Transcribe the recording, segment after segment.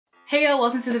Heyo,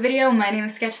 welcome to the video. My name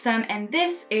is Sketchsem and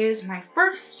this is my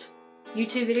first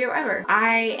YouTube video ever.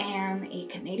 I am a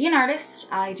Canadian artist.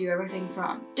 I do everything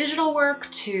from digital work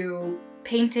to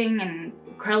painting and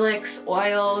acrylics,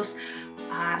 oils,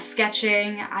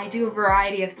 sketching. I do a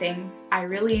variety of things. I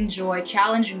really enjoy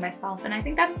challenging myself, and I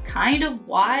think that's kind of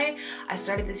why I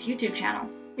started this YouTube channel.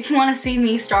 If you want to see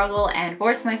me struggle and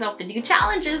force myself to do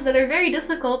challenges that are very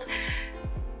difficult,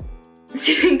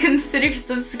 consider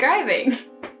subscribing.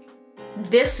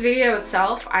 This video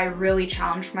itself, I really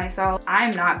challenged myself.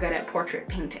 I'm not good at portrait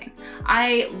painting.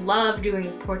 I love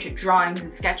doing portrait drawings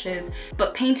and sketches,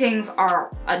 but paintings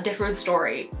are a different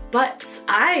story. But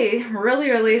I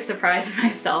really surprised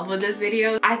myself with this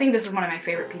video. I think this is one of my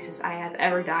favorite pieces I have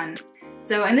ever done.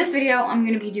 So in this video, I'm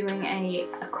gonna be doing an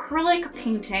acrylic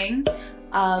painting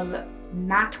of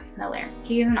Mac Miller.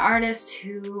 He is an artist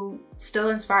who still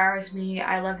inspires me.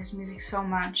 I love his music so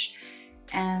much,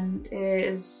 and it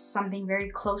is something very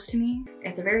close to me.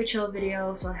 It's a very chill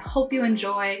video, so I hope you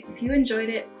enjoy. If you enjoyed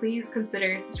it, please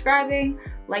consider subscribing,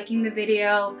 liking the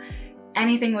video.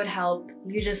 Anything would help.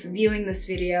 You just viewing this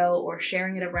video or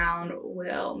sharing it around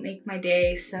will make my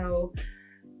day. So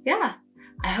yeah,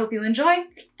 I hope you enjoy,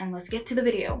 and let's get to the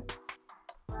video.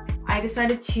 I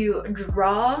decided to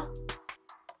draw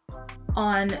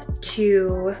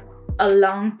onto a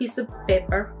long piece of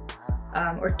paper,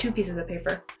 or two pieces of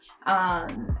paper.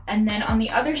 And then on the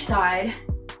other side,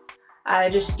 I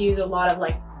just use a lot of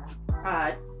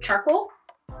charcoal.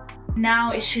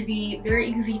 Now it should be very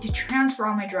easy to transfer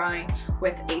all my drawing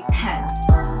with a pen.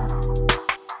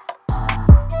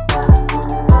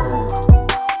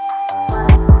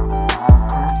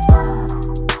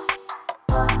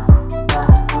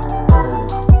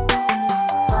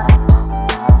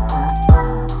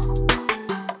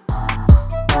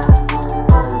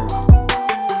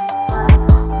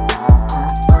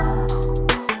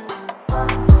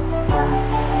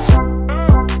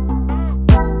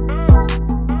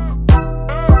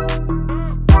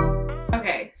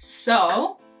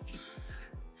 So,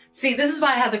 see, this is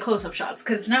why I had the close-up shots,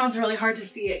 because now it's really hard to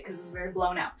see it because it's very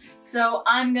blown out. So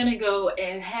I'm gonna go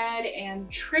ahead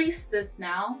and trace this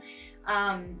now,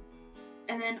 and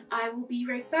then I will be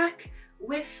right back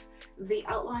with the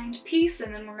outlined piece,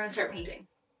 and then we're gonna start painting.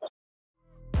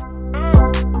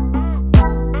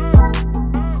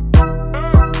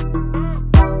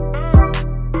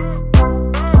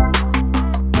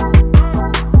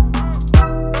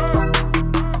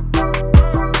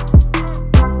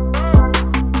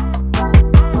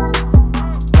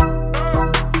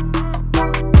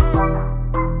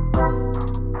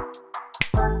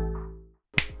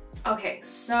 Okay,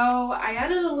 so I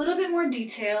added a little bit more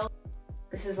detail.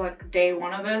 This is like day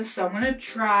one of this, so I'm gonna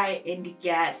try and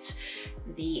get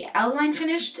the outline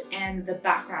finished and the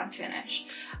background finished.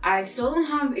 I still don't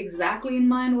have exactly in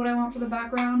mind what I want for the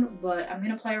background, but I'm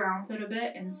gonna play around with it a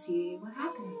bit and see what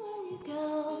happens.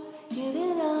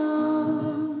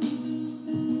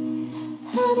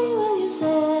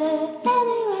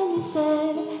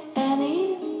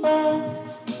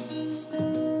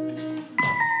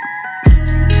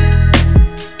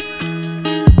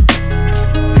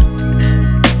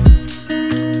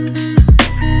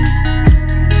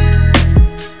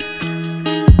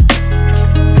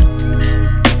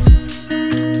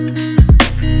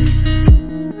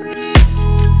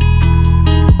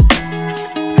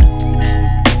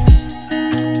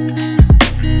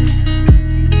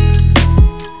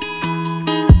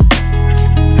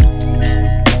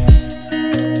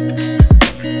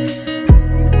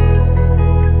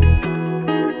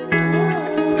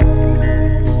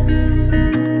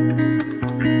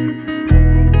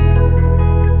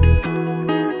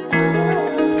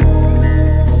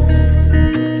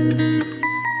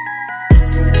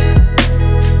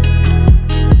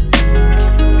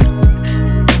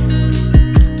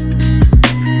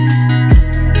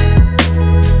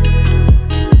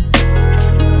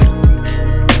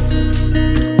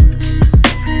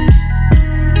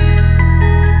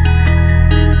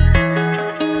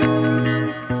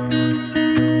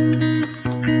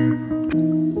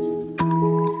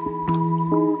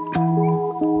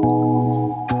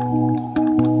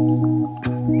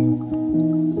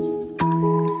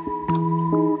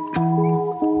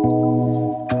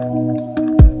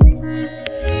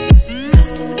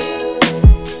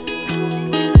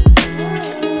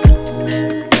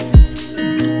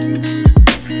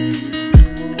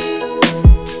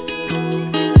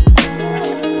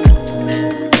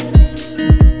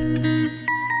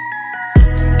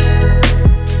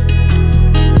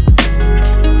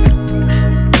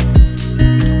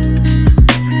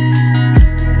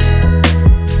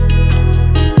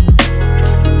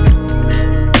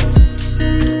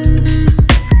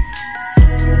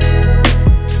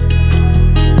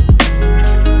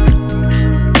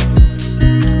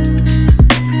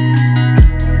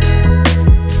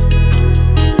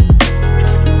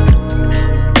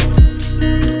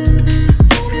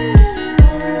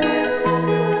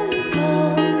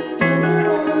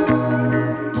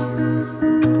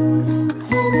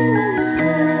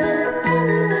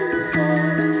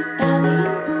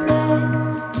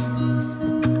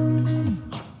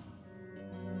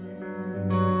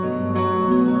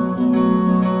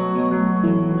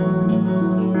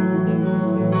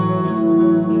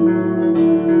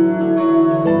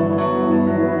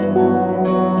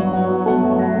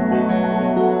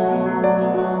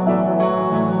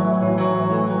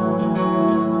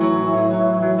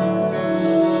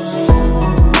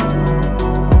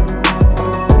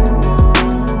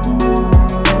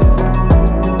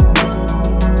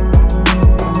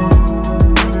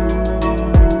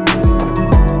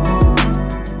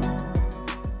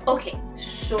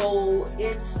 So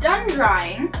it's done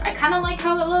drying. I kind of like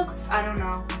how it looks. I don't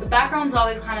know. The background's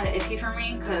always kind of iffy for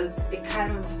me because it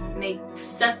kind of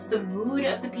sets the mood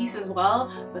of the piece as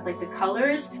well with like the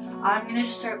colors. I'm gonna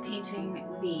just start painting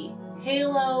the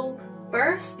halo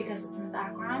first because it's in the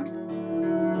background.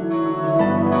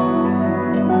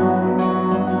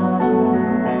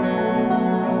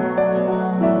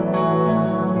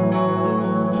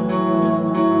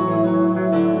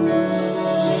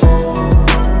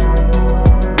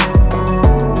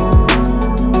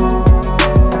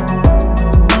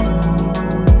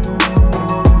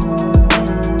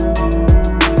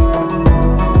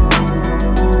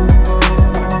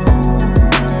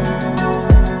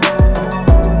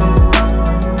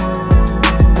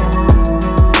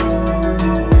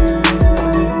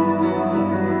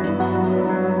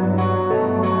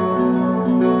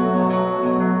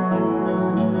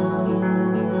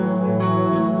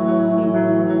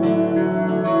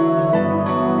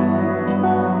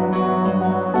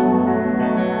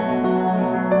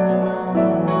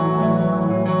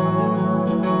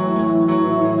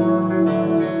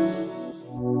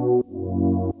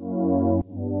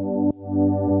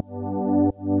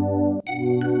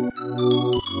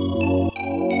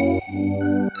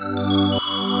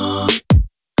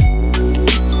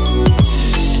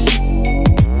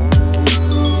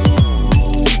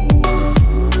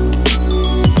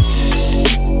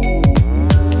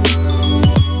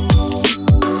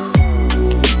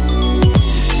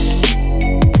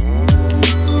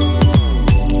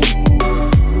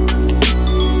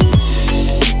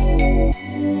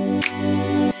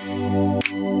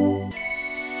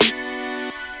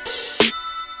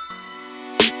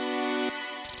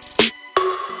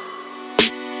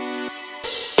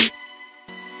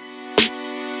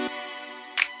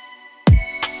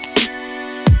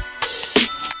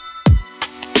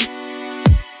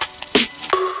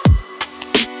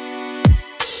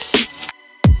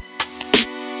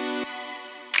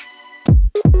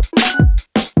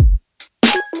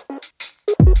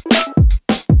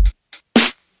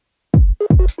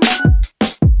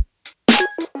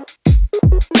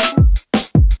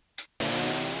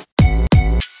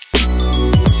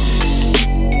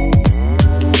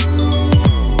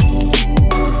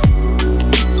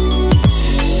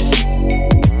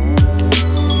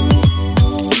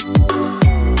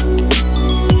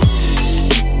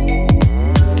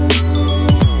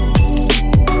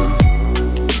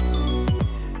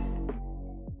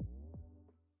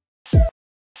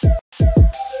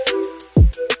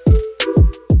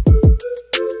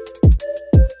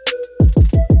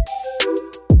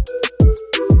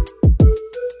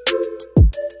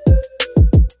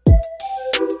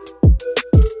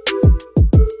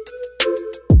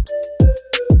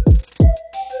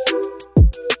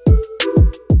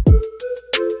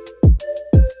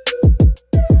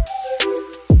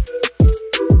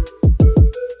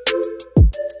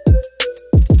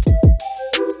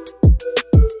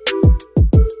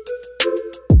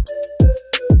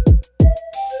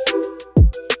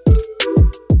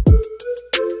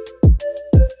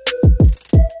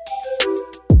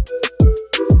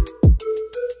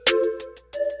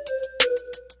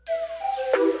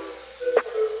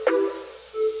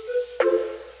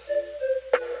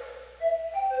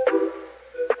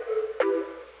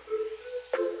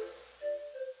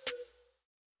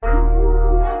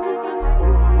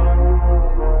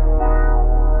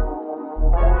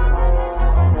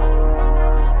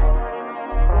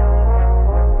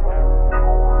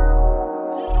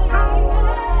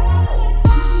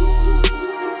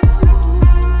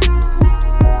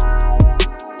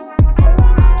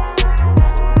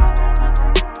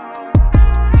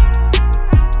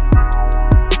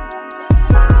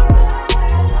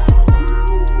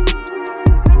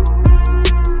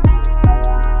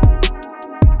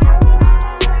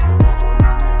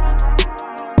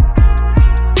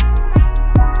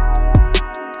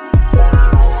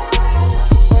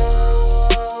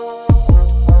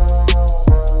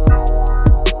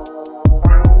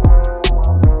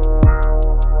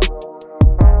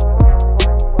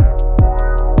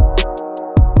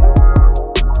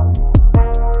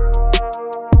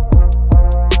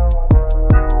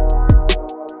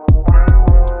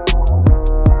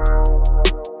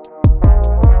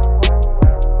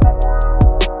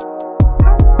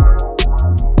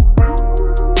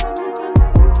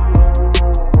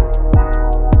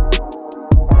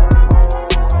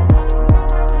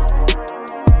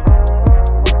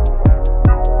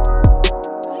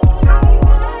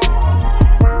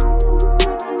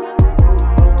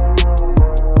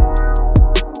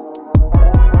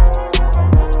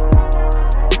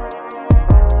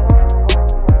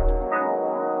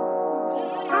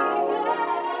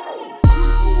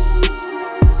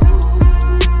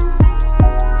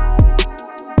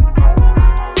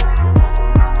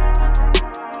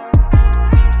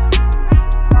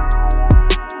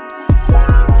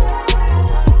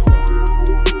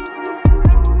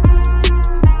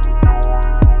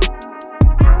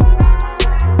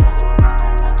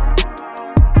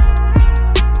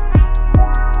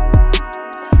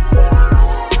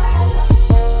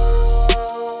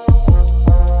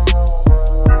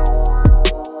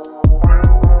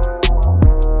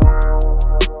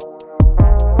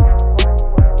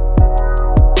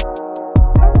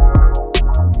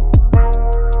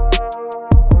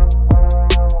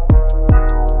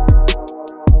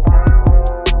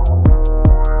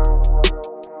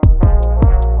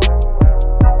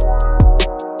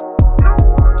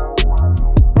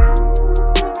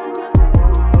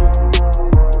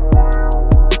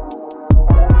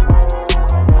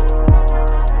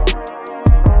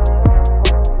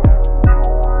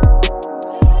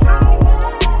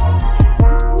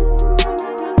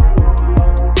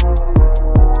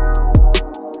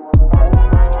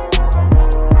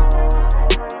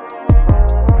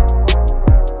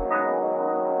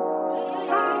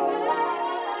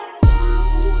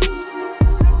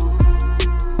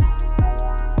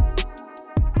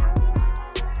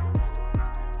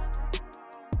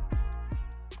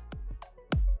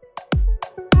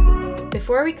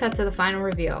 Before we cut to the final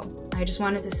reveal, I just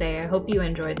wanted to say I hope you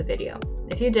enjoyed the video.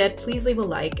 If you did, please leave a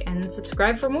like and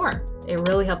subscribe for more. It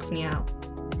really helps me out.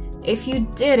 If you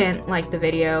didn't like the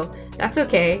video, that's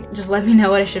okay. Just let me know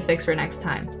what I should fix for next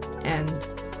time. And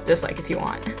dislike if you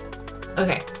want.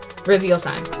 Okay, reveal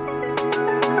time.